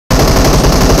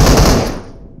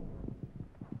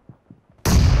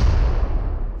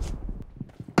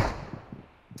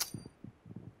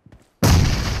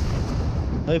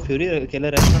अरे फ्यूरी अकेले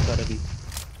रह ना कर अभी।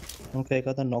 उनको एक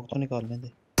आधा नॉक तो निकालने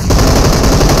दे।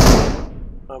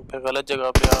 पे गलत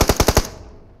जगह पे आ।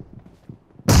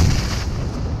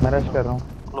 मैं रश कर रहा हूँ।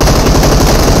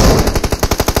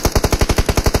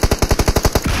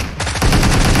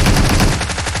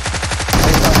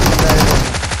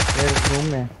 रूम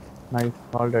में नाइस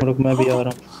ऑल डेड। रुक मैं भी आ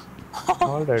रहा हूँ।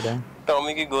 ऑल डेड है।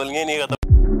 टॉमी की गोलियां नहीं खत्म।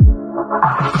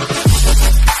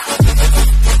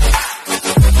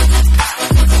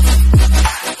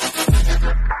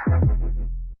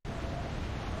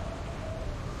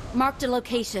 Marked a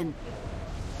location.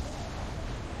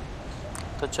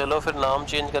 तो चलो फिर नाम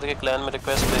चेंज करके क्लैन में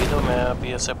रिक्वेस्ट भेज दो, मैं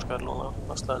अभी एक्सेप्ट कर लूँगा,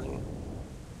 मसला नहीं है।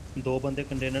 2 बंदे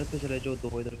कंटेनर पे चले जाओ,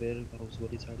 2 इधर वेयर हाउस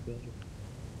वाली साइड पे आ जाओ।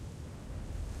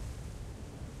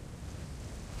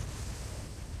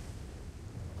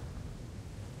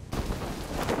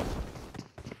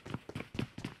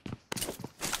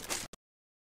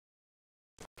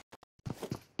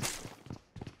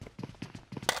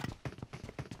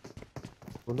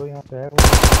 बोलो यहाँ पे है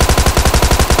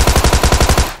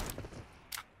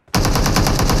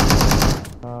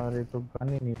अरे तो गन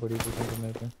ही नहीं पड़ी किसी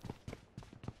में पे।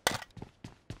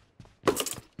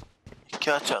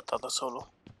 क्या चाहता था सोलो?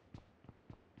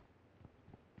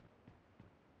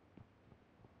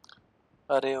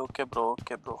 अरे ओके ब्रो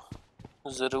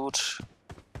जरूर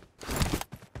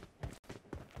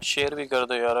शेयर भी कर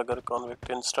दो यार, अगर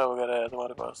कॉन्विक्ट इंस्टा वगैरह है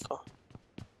तुम्हारे पास तो।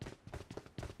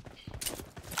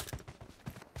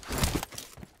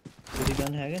 पूरी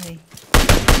गन है क्या? नहीं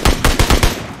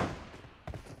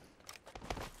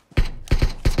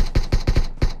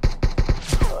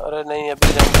अरे नहीं, अभी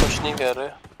रैंक पुश नहीं कर रहे,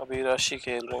 अभी रश ही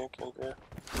खेल रहे हैं, क्योंकि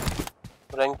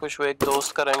रैंक पुश वो एक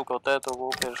दोस्त का रैंक होता है, तो वो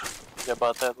फिर जब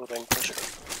आता है तो रैंक पुश कर।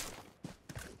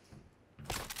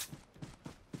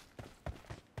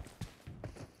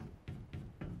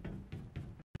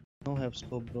 No have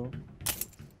scope bro.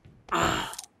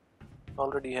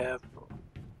 Already have.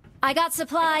 I got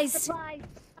supplies.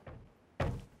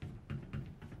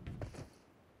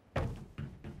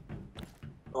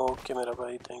 Okay मेरा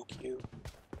भाई, thank you.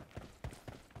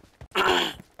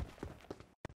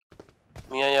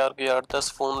 मियाँ यार के 8-10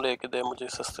 फोन लेके दे मुझे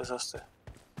सस्ते सस्ते,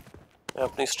 मैं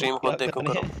अपनी स्ट्रीम खुद देखो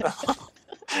करूँगा।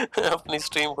 अपनी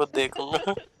स्ट्रीम खुद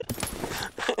देखूंगा।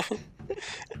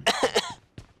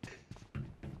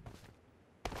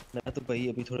 मैं तो भाई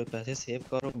अभी थोड़े पैसे सेव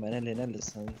करो, मैंने लेना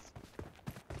लाइसेंस।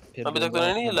 फिर अभी तक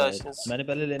तूने नहीं लिया लाइसेंस? मैंने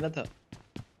पहले लेना था।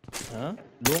 हाँ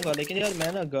लूंगा, लेकिन यार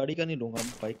मैं ना गाड़ी का नहीं लूंगा,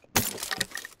 बाइक का।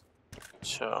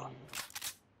 अच्छा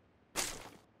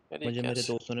मुझे मेरे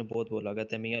दोस्तों ने बहुत बोला,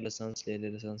 कहते हैं मियां लाइसेंस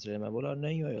ले। मैं बोला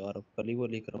नहीं हो यार, कल ही वो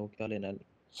लेकर आओ, क्या लेना है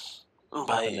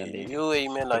भाई यूएई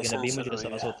में लाइसेंस अभी मुझे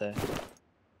एहसास होता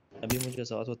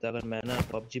है, अगर मैं ना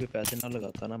पबजी पे पैसे ना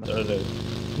लगाता ना, मैं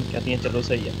कहती हैं चलो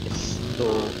सही है, तो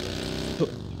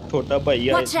छोटा भाई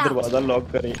आए दरवाजा लॉक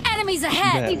करे,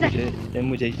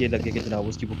 मुझे ये लगे कि जनाब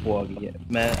उसकी बुप्पो आ गई है,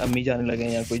 मैं अम्मी जाने लगे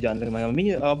या कोई जाने लगे, मैं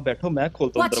अम्मी आप बैठो मैं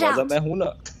खोलता हूँ दरवाजा, मैं हूँ ना।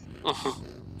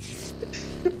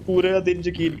 पूरे दिन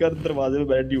यकीन कर दरवाजे पे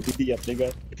बैठ ड्यूटी थी अपने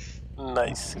घर।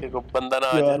 नाइस कि कोई बंदा ना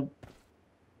आ जाए,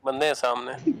 बंदे हैं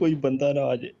सामने, कोई बंदा ना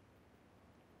आ जाए।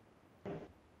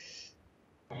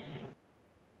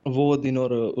 वो दिन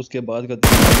और उसके बाद का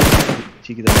दिन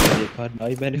अच्छी की तरह देखा ना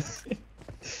ही मैंने।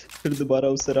 फिर दोबारा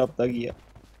उससे राब्ता किया।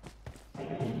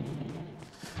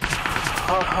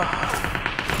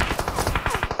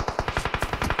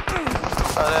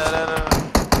 अरे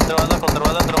दरवाजा खोल।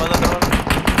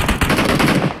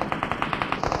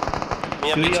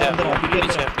 मियां पीछे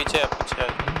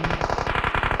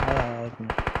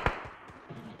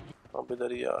अब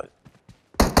इधर ही आ।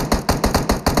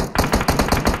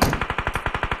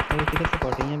 अरे किधर से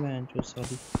काटी है मैं जो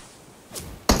साली।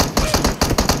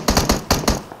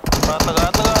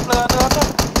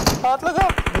 हाथ लगा।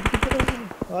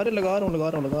 अरे लगा रहा हूँ।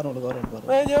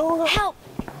 मैं जाऊंगा।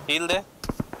 हील दे।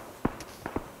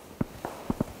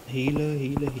 हील।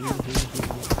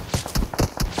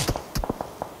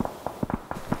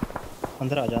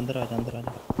 अंदर आ जा।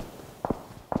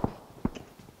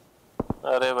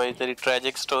 अरे भाई तेरी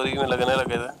ट्रेजिक स्टोरी में लगने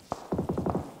लगे थे।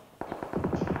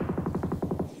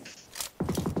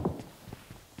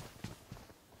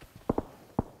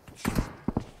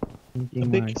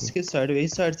 अबे किसके साइड,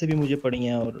 इस साइड से भी मुझे पड़ी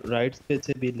हैं और राइट पे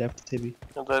से भी लेफ्ट से भी।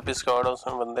 उधर भी स्क्वाड हाउस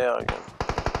में बंदे आ गए।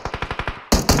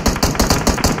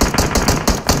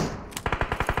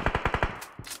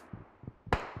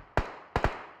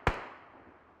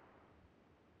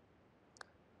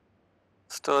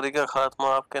 स्टोरी का खात्मा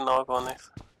आपके नॉक होने।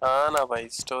 हाँ ना भाई,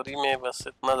 स्टोरी में बस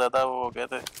इतना ज़्यादा वो हो गए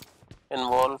थे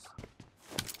इन्वॉल्व,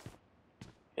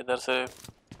 इधर से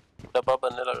डब्बा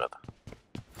बनने लगा था।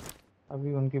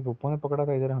 अभी उनकी पुप्पो ने पकड़ा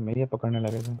था, इधर हमें ये पकड़ने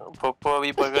लगे थे। पप्पो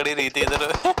अभी पकड़ ही रही थी इधर।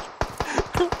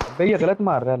 अबे ये गलत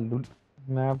मार रहा है।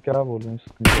 मैं अब क्या बोलूं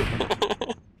इसको।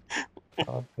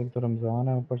 आज एक तो रमजान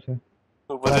है ऊपर से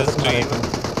ऊपर से गलत मारा स्ट्रीम।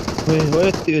 है। ओए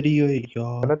ओए तेरी ओए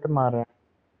यार। गलत मार रहा है।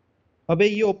 अबे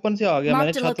ये ओपन से आ गया,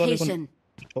 मैंने Marked a छत वाले को location.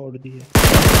 छोड़ दिया।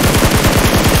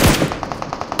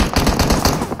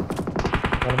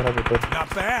 चल मेरा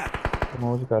पुत्र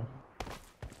मौज कर।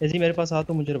 ऐसे ही मेरे पास आ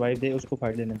तो मुझे रिवाइव दे, उसको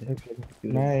फाइट लेने दे।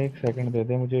 मैं 1 सेकंड दे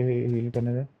दे मुझे, हील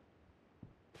करने दे।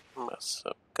 बस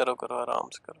अब करो करो आराम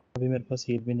से करो। अभी मेरे पास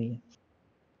हील भी नहीं है।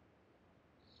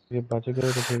 ये बच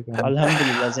गए तो ठीक है।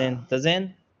 अल्हम्दुलिल्लाह। ज़ैन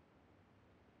तज़ैन।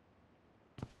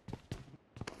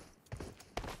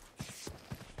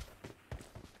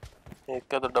 एक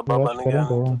का तो डब्बा रश बन करें गया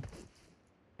तो,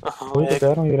 वही तो एक। कह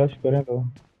रहा हूँ ये रश करें तो।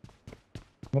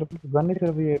 मेरे पास गन नहीं,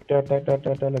 सिर्फ ये टा टा टा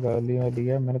टा टा लगा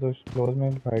लिया। मैंने तो क्लोज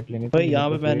में फाइट लेनी भाई थी, मुझे यहाँ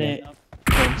पे कुछ मैंने ये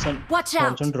Watch out!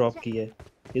 थॉमसन ड्रॉप की है।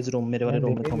 इस रूम, मेरे वाले मैंने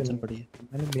रूम में लेनी थॉमसन पड़ी है।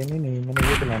 मैंने लेनी नहीं, मैंने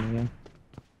ये चलानी है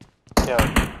क्या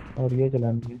और ये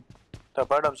चलानी है।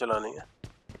 टपा टप चलानी है।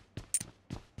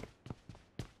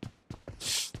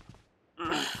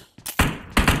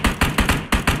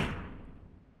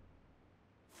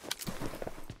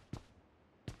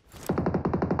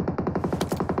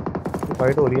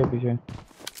 फाइट हो रही है पीछे।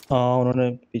 हाँ उन्होंने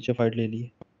पीछे फाइट ले ली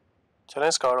है। चले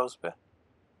स्क्वाड हाउस पे।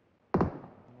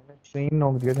 3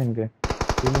 नॉक दिए थे इनके,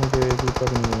 3 मुझे एक भी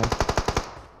तक नहीं मिला।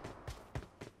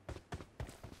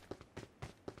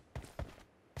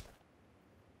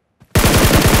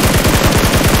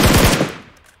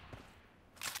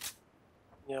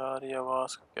 यार ये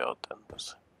आवाज का क्या होता है अंदर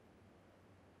से।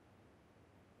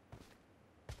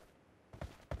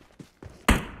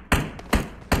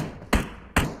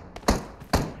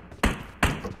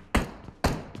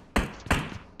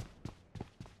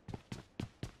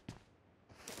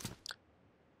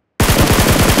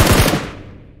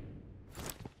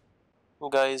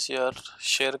 गाइस यार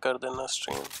शेयर कर देना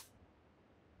स्ट्रीम,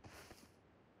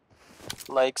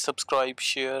 लाइक सब्सक्राइब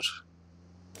शेयर।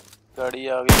 गाड़ी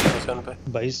आ गई स्टेशन पे।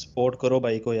 भाई सपोर्ट करो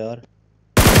भाई को यार।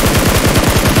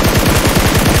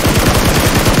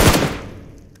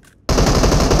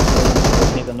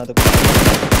 नहीं करना तो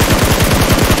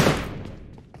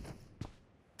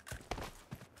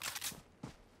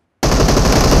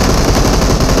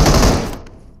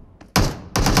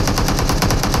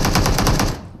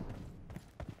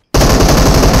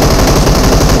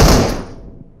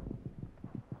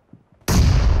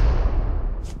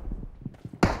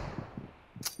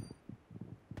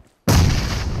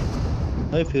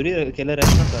भाई फ्यूरी अकेले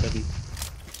रश ना कर अभी।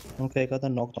 उनको एक आधा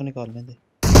नॉक तो निकालने दे।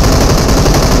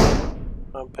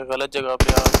 हम पे गलत जगह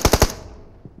पे आ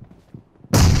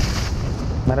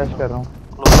मैं रश कर रहा हूँ।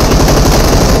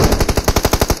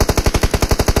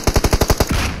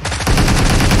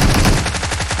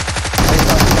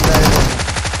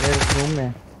 रूम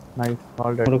में नाइस,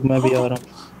 ऑल डेड। रुक मैं भी आ रहा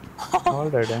हूँ।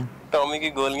 ऑल डेड है। टॉमी की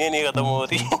गोलियां ही नहीं खत्म हो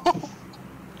रही।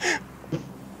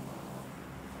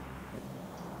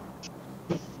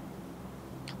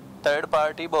 थर्ड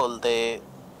पार्टी बोलते,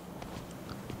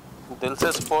 दिल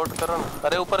से सपोर्ट करो ना।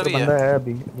 अरे ऊपर भी बंदा है। है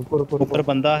अभी, रुको रुको रुको। ऊपर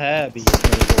बंदा है अभी।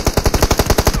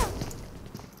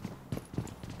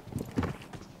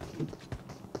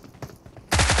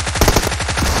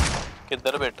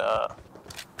 किधर बेटा?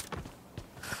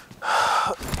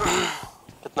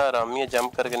 कितना आरामी है,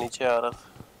 जंप करके नीचे आ रहा था।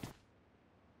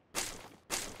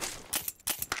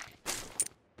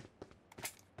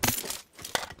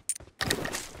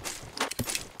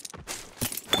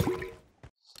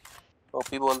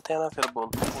 ओपी बोलते हैं ना, फिर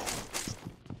बोलते हैं।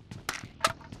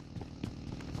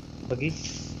 बगी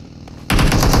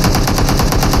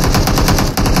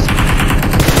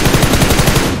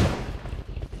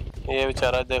ये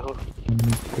बेचारा देखो,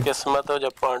 किस्मत हो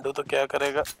जब पांडू तो क्या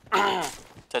करेगा।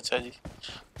 चाचा जी।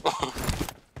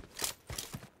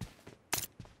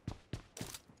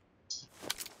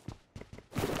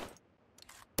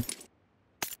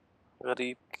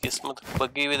 गरीब किस्मत।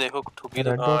 बग्गी भी देखो ठुकी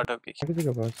तो कहाँ ठुकी। किसी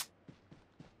के पास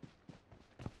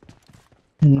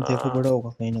देखो बड़ा होगा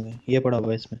कहीं ना कहीं। ये पड़ा हुआ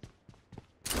है इसमें,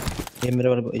 ये मेरे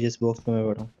वाले जिस बॉक्स में मैं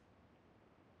पड़ा हूँ।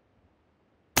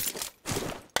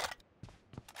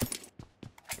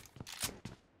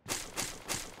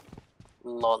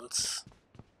 लॉल्स।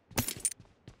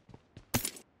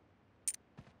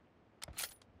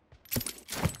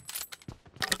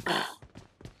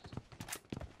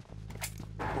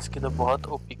 इसकी तो बहुत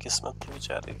ओपी किस्मत थी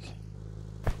बेचारे की।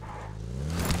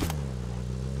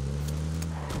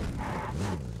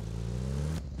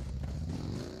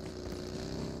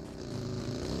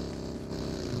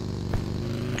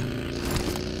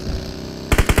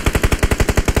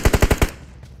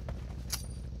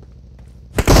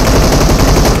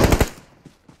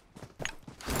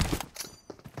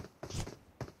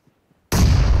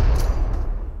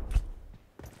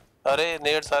 अरे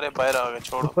नेट सारे बाहर आ गए,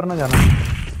 छोड़ो ऊपर ना जाना।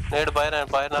 नेट बाहर है,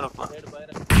 बाहर ना रुकना।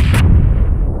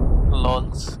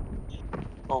 Lols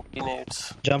OP nets.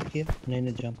 जंप किया?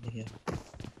 नहीं जंप नहीं किया।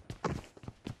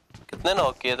 कितने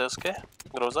नॉक किए थे उसके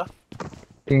ग्रोजा?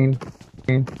 3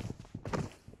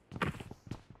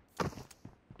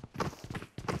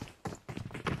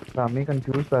 सामने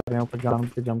कंफ्यूज कर रहे हैं ऊपर जाम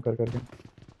पे जंप कर करके।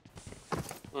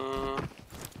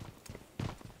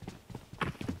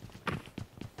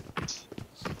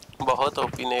 बहुत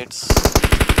ओपी नेट्स।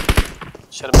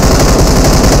 शर्मिंदा।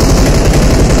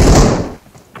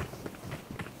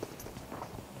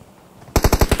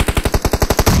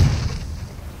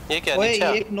 ये क्या ओए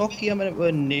नीचे? एक नॉक किया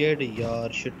मैंने नेड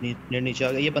यार शिट नेड नीचे आ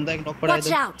गया। ये बंदा एक नॉक पड़ा है Watch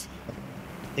इधर।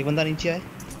 out! एक बंदा नीचे आए।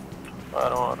 आ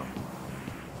रहा हूँ।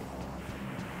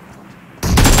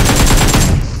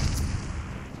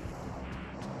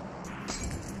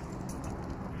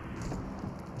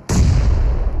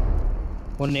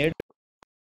 वो नेड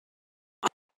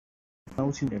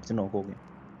उसी नेड से नॉक हो गया।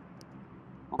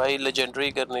 भाई लेजेंडरी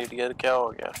ग्रेनेडियर क्या हो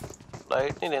गया?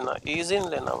 लाइट नहीं लेना, इजी नहीं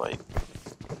लेना भाई।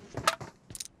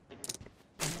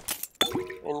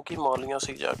 इनकी मौलियां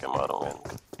से जाके मारूंगा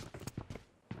इनको।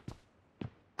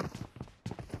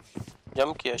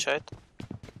 जंप किया शायद।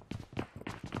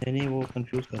 नहीं वो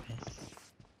कंफ्यूज कर रहे हैं।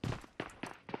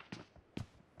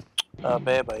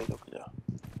 अबे भाई रुक जा।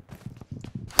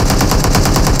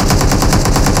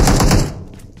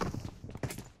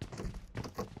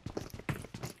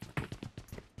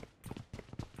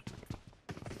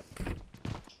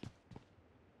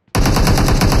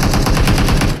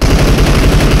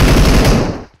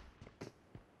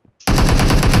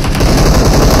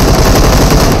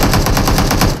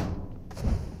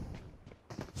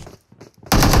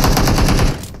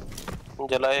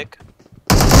 जला एक।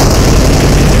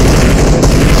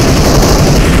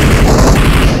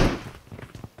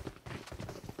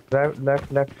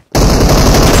 लेफ्ट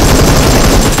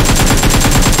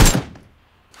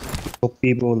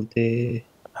ओपी बोलते।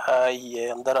 हाँ ये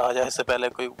अंदर आ जाए इससे पहले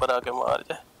कोई ऊपर आके मार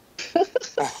जाए।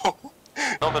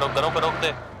 रोक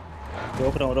दे।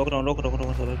 रोक रहा हूँ।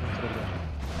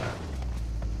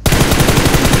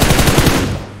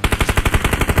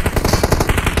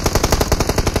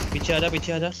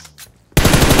 पीछे आजा।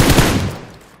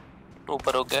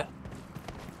 ऊपर हो गया।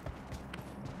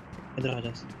 इधर आजा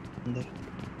अंदर।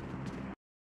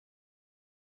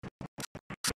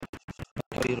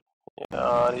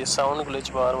 यार ये साउंड ग्लिच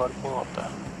बार क्यों होता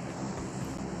है?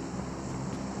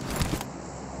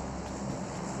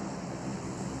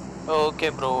 ओके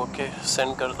ब्रो ओके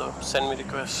सेंड कर दो, send me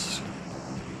request.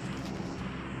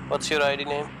 What's your ID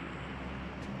name?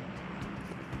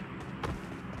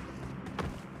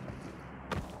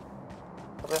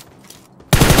 अबे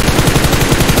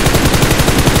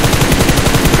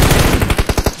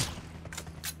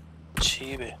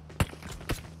छीबे।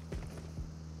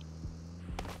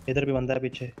 इधर भी बंदा है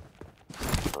पीछे।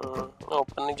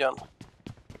 ओपन नहीं जाना।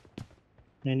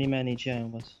 नहीं मैं नीचे आया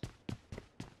हूँ बस।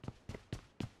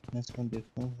 मैं इसको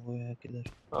देखता हूँ वो है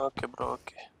किधर। Okay bro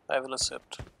okay I will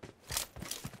accept.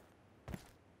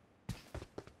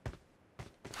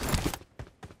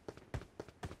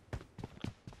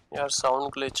 यार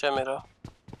साउंड ग्लिच है मेरा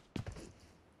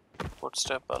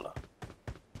फुटस्टेप वाला।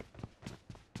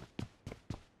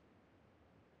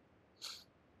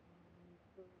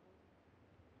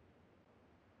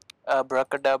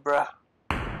 Abracadabra।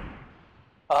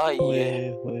 ओए ये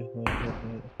होए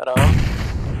आराम।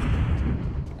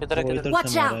 किधर है? इधर Watch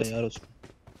से मारा out! है यार उसको।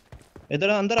 इधर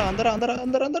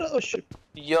अंदर ओह शिट।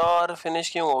 यार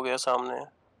फिनिश क्यों हो गया सामने?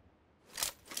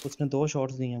 उसने 2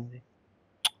 शॉट्स दिए मुझे। एक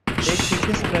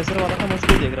पीछे से प्रेशर वाला था, मैं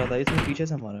उसको देख रहा था, इसने पीछे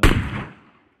से मारा।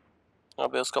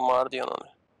 अबे उसको मार दिया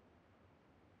उन्होंने।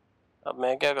 अब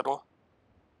मैं क्या करूं?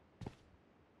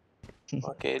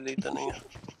 अकेली तो नहीं है।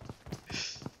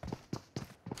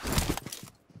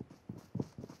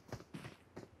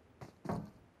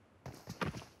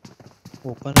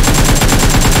 ओपन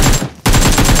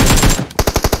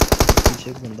पीछे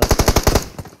एक बंदा था।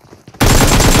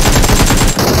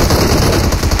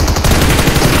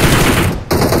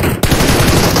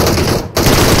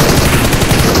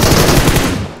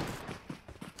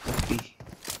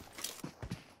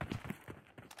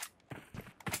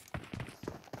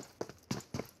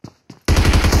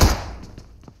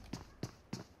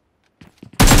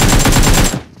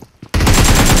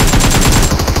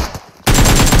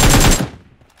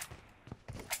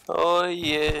 ओ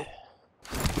ये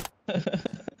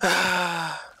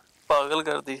पागल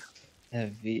कर दी।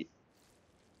 हैवी।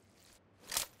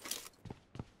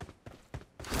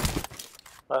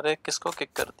 अरे किसको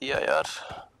किक कर दिया यार?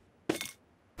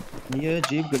 ये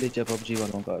अजीब ग्लिच है पबजी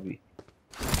वालों का अभी।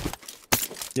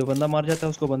 जो बंदा मार जाता है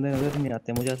उसको बंदे नजर नहीं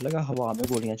आते। मुझे ऐसा लगा हवा में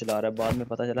गोलियां चला रहा है, बाद में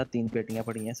पता चला 3 पेटियां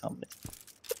पड़ी हैं सामने।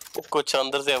 कुछ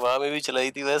अंदर से हवा में भी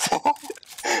चलाई थी वैसे।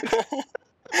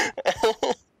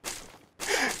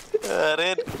 अरे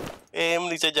एम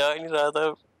नीचे जा ही नहीं रहा था,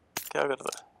 क्या करता।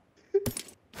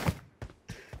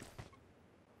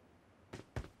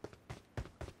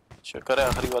 शुक्र है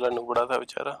आखिरी वाला नुबड़ा था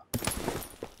बेचारा,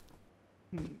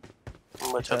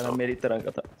 बचा तो। मेरी तरह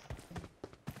का था।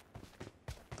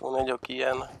 तूने जो किया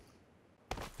है ना,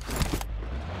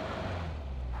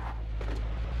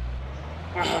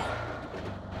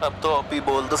 अब तो अभी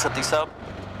बोल दो सती साहब।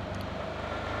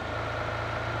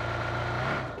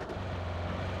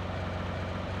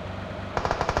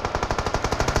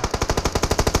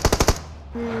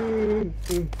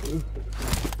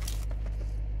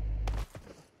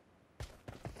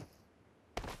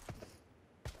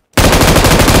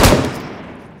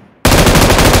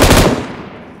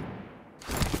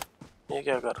 ये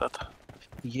क्या कर रहा था?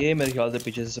 ये मेरे ख्याल से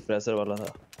पीछे से सप्रेसर वाला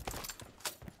था।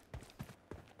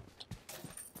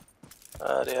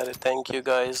 अरे अरे thank you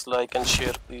guys, like and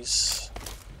share please.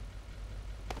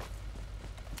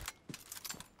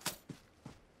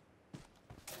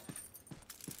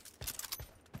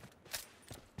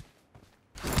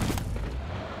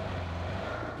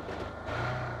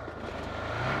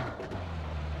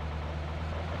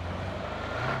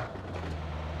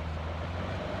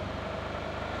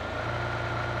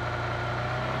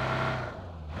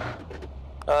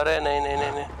 अरे नहीं नहीं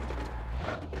नहीं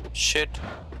नहीं, शिट,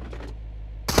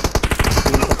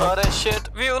 अरे शिट,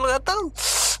 व्यूल खत्म।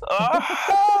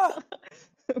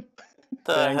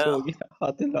 प्रैंक हो गया,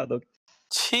 हाथ हिला दो।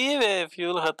 छी वे,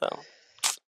 फ्यूल खत्म।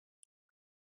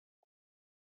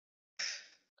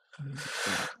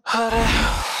 अरे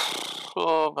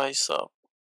ओ भाई साहब।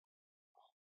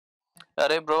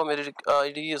 अरे ब्रो मेरी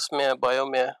आईडी इसमें है, बायो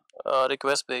में है,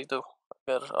 रिक्वेस्ट भेज दो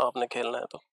अगर आपने खेलना है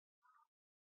तो।